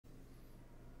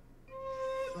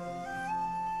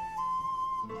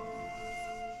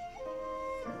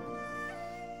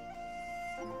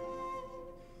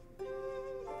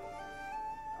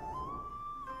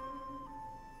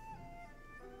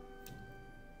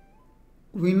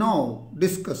we now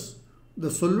discuss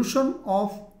the solution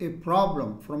of a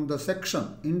problem from the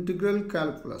section Integral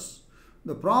Calculus.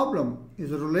 The problem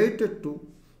is related to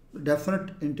the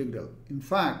definite integral. In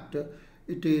fact,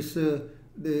 it is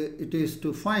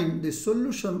to find the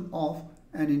solution of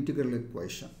an integral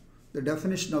equation. The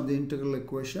definition of the integral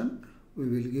equation we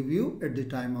will give you at the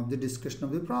time of the discussion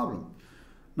of the problem.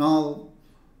 Now,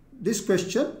 this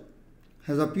question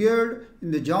has appeared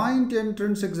in the Joint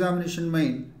Entrance Examination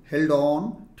Main held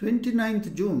on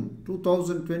 29th June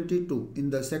 2022 in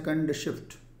the second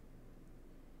shift.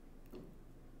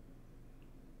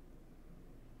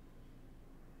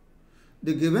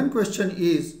 The given question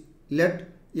is, let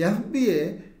f be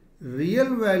a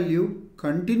real valued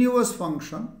continuous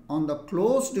function on the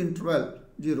closed interval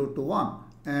 0 to 1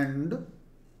 and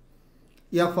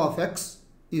f of x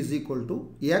is equal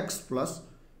to x plus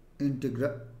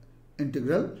integral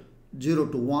 0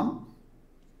 to 1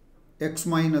 x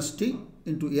minus t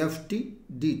into ft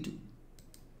dt.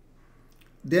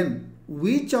 Then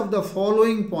which of the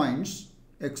following points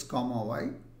x comma y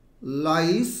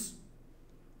lies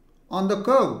on the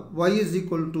curve y is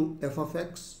equal to f of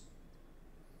x?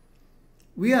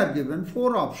 We are given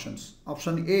four options.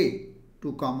 Option A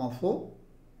 2, 4.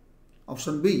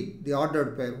 Option B the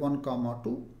ordered pair 1,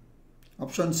 2.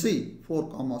 Option C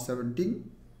 4,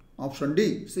 17. Option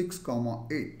D 6,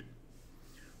 8.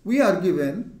 We are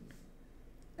given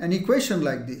an equation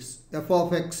like this. F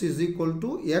of x is equal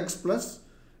to x plus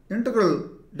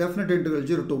definite integral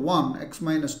 0 to 1 x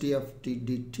minus t f t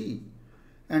dt.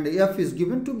 And f is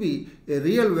given to be a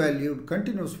real valued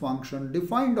continuous function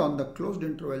defined on the closed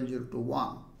interval 0 to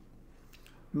 1.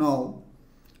 Now,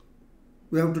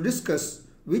 we have to discuss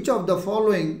which of the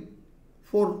following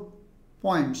 4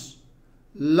 points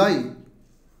lie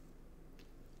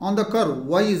on the curve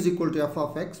y is equal to f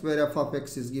of x, where f of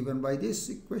x is given by this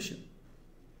equation.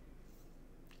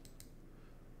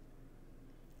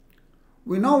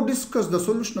 We now discuss the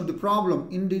solution of the problem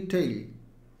in detail.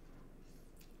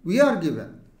 We are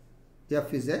given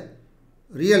f is a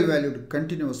real valued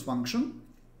continuous function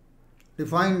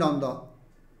defined on the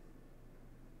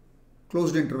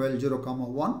closed interval 0,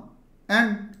 1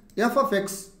 and f of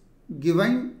x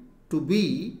given to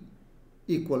be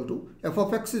equal to f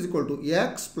of x is equal to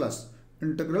x plus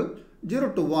integral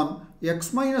 0 to 1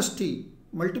 x minus t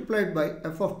multiplied by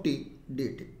f of t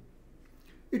dt.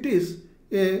 It is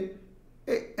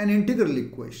an integral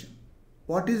equation.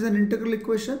 What is an integral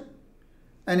equation?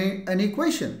 An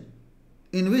equation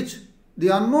in which the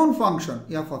unknown function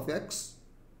f of x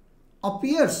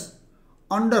appears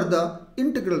under the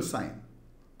integral sign.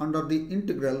 Under the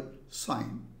integral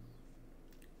sign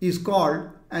is called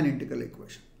an integral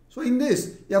equation. So in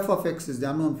this, f of x is the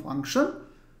unknown function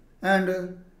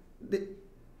and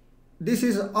this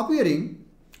is appearing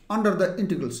under the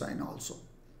integral sign also.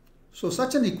 So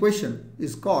such an equation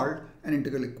is called an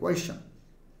integral equation.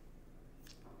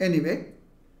 Anyway,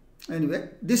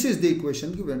 this is the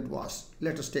equation given to us.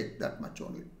 Let us take that much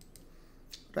only.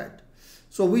 Right.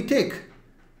 So we take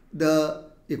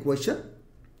the equation,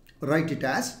 write it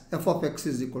as f of x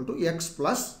is equal to x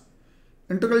plus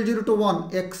integral 0 to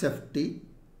 1 x f t.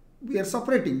 We are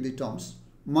separating the terms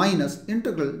minus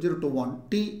integral 0 to 1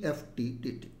 t f t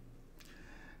dt.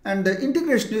 And the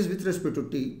integration is with respect to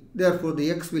t. Therefore,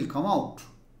 the x will come out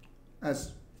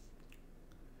as.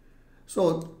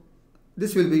 So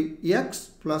this will be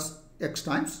x plus x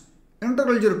times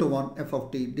integral 0 to 1 f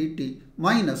of t dt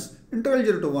minus integral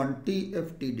 0 to 1 t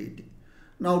f t dt.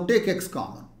 Now take x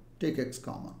common. Take x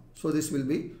common. So this will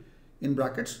be in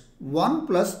brackets 1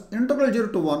 plus integral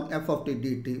 0 to 1 f of t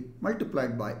dt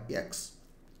multiplied by x.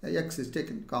 X is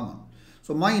taken common.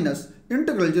 So minus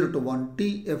integral 0 to 1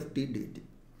 t f t dt.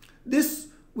 This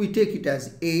we take it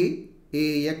as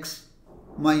ax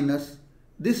minus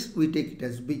this we take it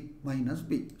as b minus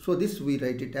b. So this we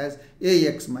write it as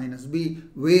ax minus b,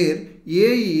 where a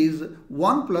is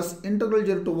 1 plus integral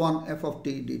 0 to 1 f of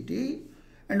t dt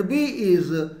and b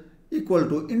is equal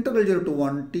to integral 0 to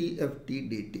 1 t f t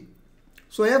dt.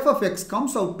 So f of x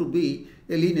comes out to be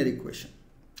a linear equation.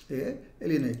 A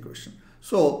linear equation.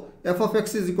 So f of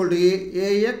x is equal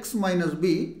to ax minus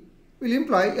b will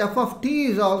imply f of t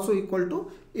is also equal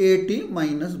to at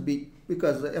minus b,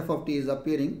 because f of t is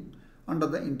appearing under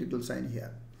the integral sign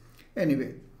here.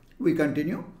 Anyway, we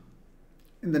continue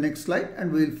in the next slide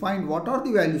and we will find what are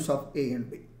the values of a and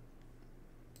b.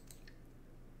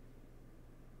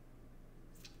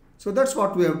 So that's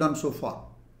what we have done so far.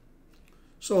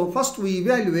 So first we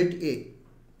evaluate a.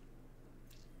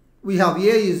 We have a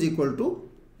is equal to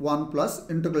 1 plus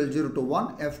integral 0 to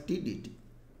 1 f t dt.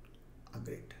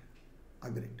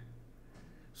 Agreed.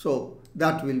 So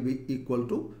that will be equal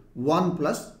to 1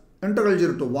 plus integral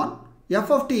 0 to 1.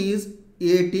 F of t is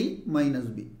at minus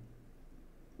b.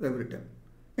 Every time.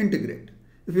 Integrate.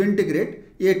 If you integrate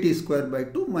at square by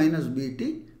 2 minus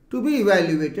bt to be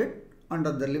evaluated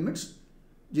under the limits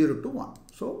 0 to 1.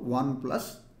 So 1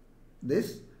 plus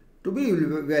this to be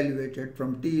evaluated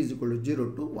from t is equal to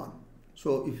 0 to 1.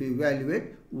 So if you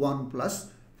evaluate 1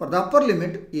 plus, for the upper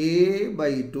limit a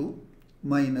by 2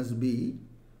 minus b,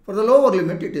 for the lower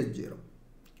limit it is 0.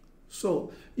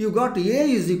 So you got a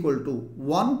is equal to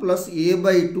 1 plus a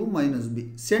by 2 minus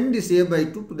b. Send this a by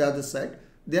 2 to the other side.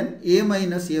 Then a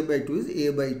minus a by 2 is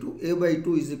a by 2. A by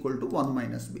 2 is equal to 1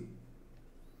 minus b.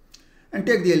 And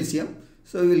take the LCM.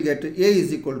 So we will get a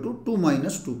is equal to 2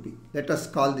 minus 2p. Let us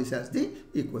call this as the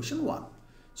equation 1.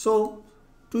 So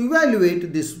to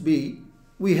evaluate this b,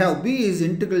 we have b is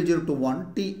integral 0 to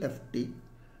 1 t ft,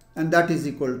 and that is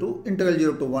equal to integral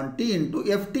 0 to 1 t into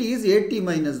ft is at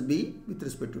minus b with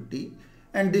respect to t,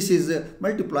 and this is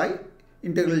multiply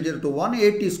integral 0 to 1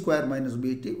 at square minus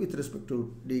bt with respect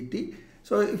to dt.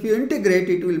 So if you integrate,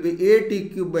 it will be at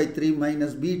cube by 3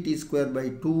 minus bt square by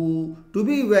 2 to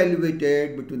be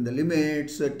evaluated between the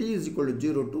limits t is equal to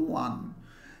 0 to 1.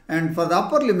 And for the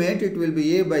upper limit, it will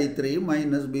be a by 3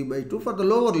 minus b by 2. For the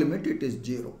lower limit, it is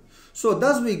 0. So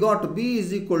thus we got b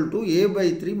is equal to a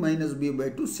by 3 minus b by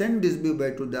 2. Send this b by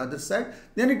 2 to the other side.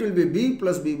 Then it will be b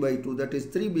plus b by 2. That is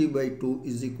 3b by 2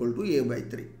 is equal to a by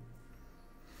 3.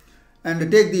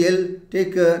 And take the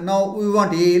L, now we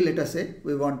want a, let us say,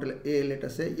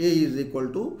 a is equal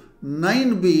to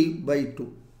 9b by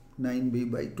 2.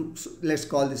 9b by 2. So let's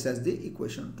call this as the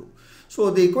equation 2. So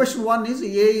the equation 1 is a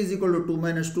is equal to 2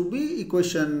 minus 2b.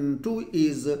 Equation 2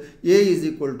 is a is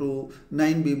equal to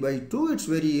 9b by 2. It's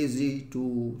very easy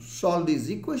to solve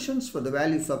these equations for the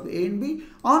values of a and b.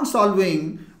 On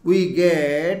solving, we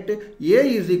get a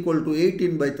is equal to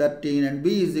 18 by 13 and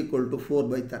b is equal to 4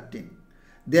 by 13.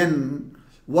 Then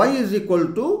y is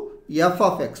equal to f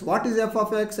of x. What is f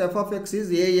of x? F of x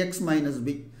is ax minus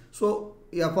b. So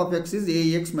f of x is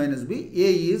ax minus b.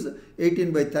 A is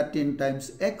 18 by 13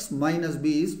 times x minus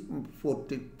b is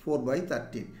 4 by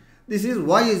 13. This is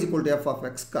y is equal to f of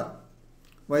x curve.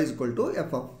 Y is equal to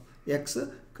f of x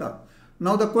curve.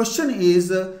 Now the question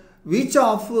is which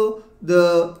of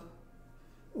the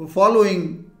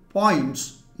following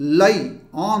points lie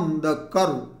on the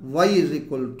curve y is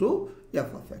equal to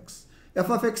f of x. F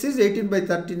of x is 18 by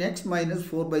 13 x minus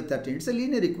 4 by 13. It's a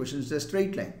linear equation. It's a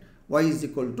straight line. Y is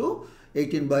equal to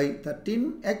 18 by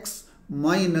 13 x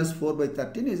minus 4 by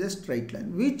 13 is a straight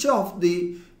line. Which of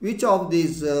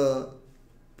these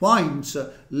points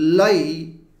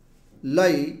lie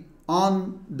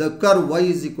on the curve y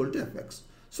is equal to fx?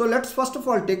 So let's first of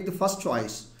all take the first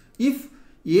choice. If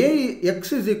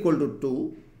x is equal to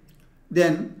 2,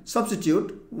 then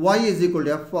substitute y is equal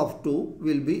to f of 2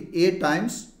 will be a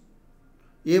times,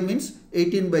 a means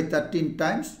 18 by 13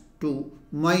 times 2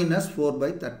 minus 4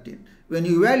 by 13. When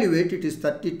you evaluate, it is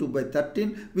 32 by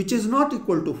 13, which is not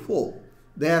equal to 4.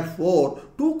 Therefore,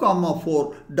 2 comma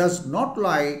 4 does not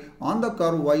lie on the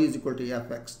curve y is equal to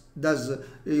fx. Thus,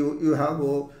 you have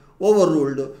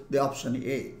overruled the option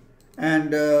A.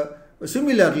 And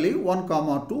similarly, 1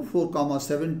 comma 2, 4 comma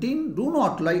 17 do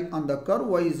not lie on the curve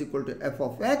y is equal to f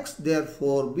of x.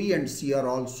 Therefore, B and C are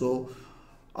also,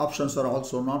 options are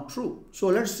also not true. So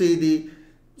let's see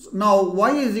now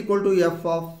y is equal to f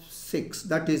of 6.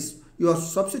 That is, you are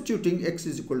substituting x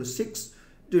is equal to 6.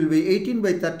 It will be 18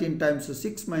 by 13 times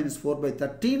 6 minus 4 by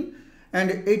 13.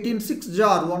 And 18 6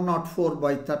 jar 104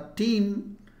 by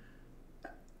 13.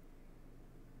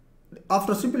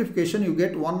 After simplification, you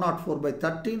get 104 by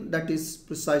 13. That is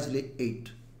precisely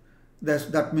 8.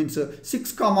 That means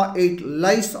 6 comma 8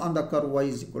 lies on the curve y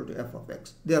is equal to f of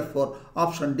x. Therefore,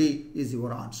 option D is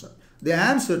your answer. The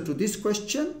answer to this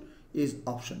question is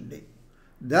option D.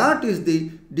 That is the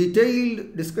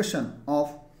detailed discussion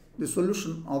of the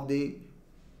solution of the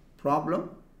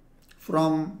problem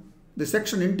from the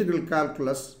section integral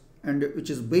calculus, and which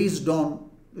is based on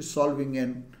solving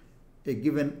a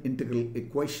given integral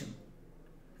equation.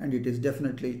 And it is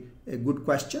definitely a good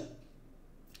question,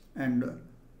 and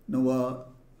worth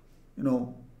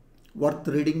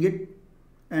reading it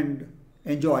and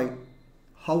enjoy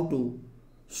how to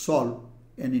solve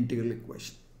an integral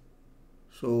equation.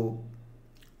 So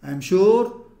I am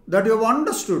sure that you have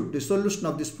understood the solution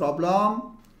of this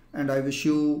problem, and I wish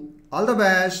you all the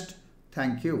best.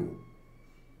 Thank you.